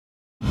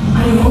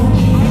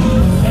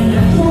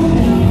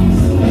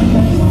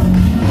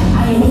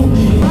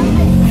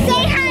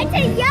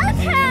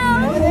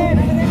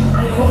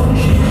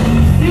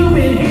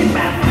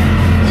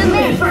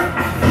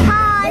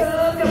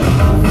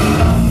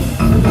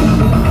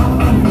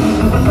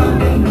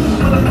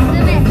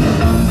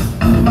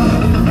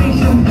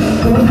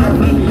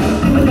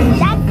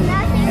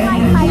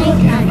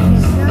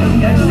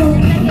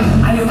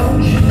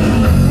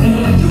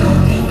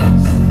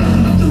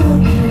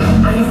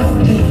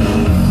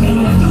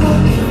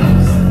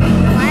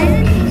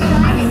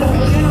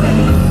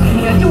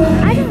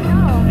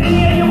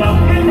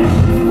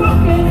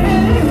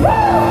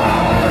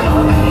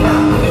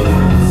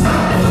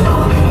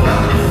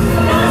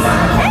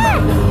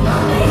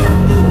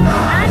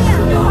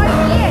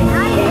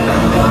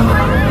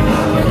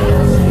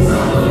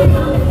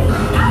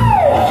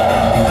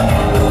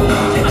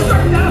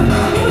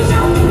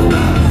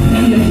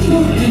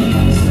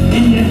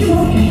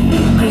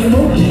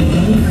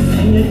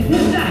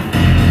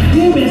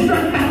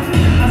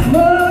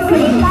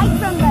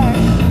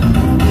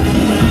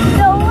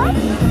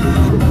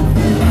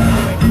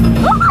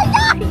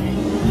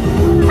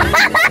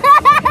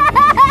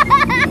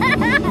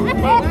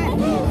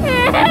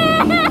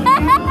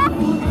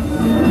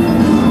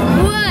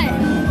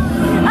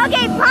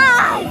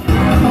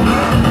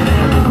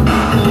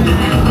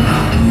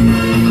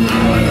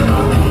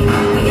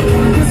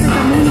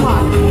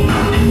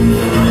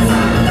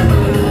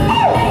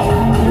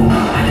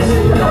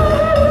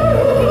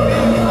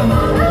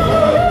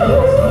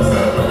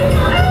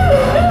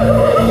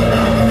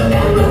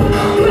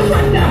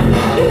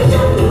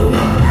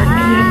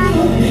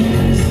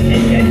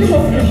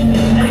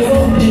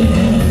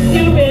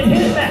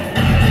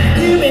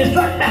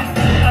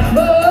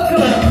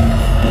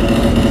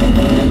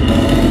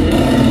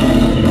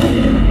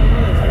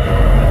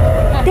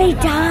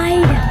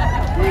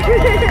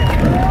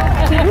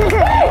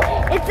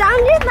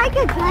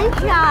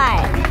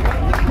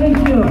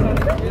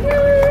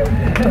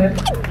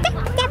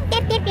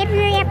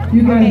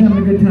You guys having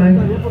a good time?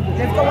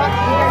 Let's go watch. You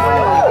guys want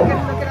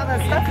to look at all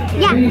that stuff?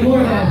 Yeah. We need more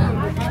of that.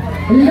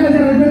 Are you guys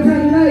having a good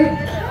time tonight?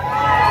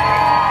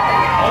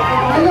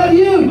 I love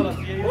you!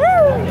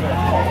 Woo!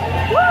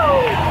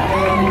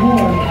 Woo!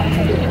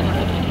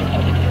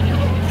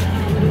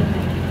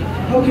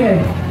 Okay.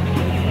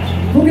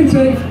 Who can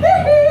say?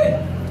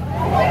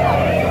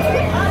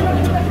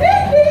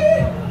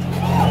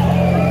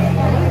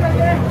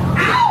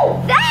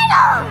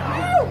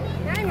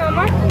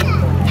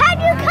 How'd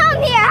you come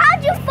here?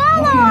 How'd you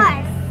follow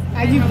us?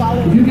 How'd you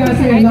follow? You guys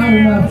say it loud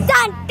enough.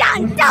 Dun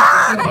dun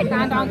dun! We're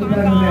gonna go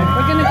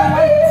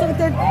watch. So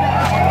did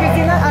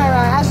Christina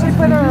or Ashley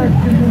put her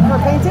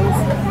paintings?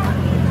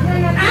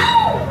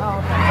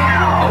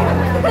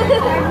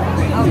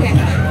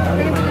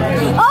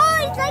 Oh,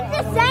 it's like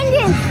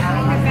Descendants.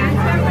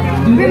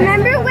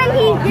 Remember when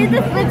he did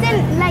the splits and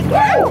like? You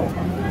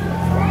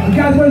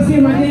guys want to see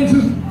my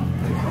dancers?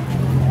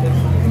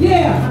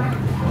 Yeah.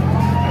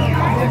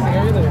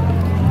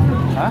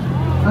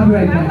 I'll be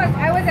right back.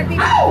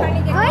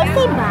 I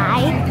say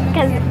bye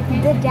because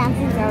the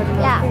dancing's already.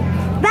 Yeah.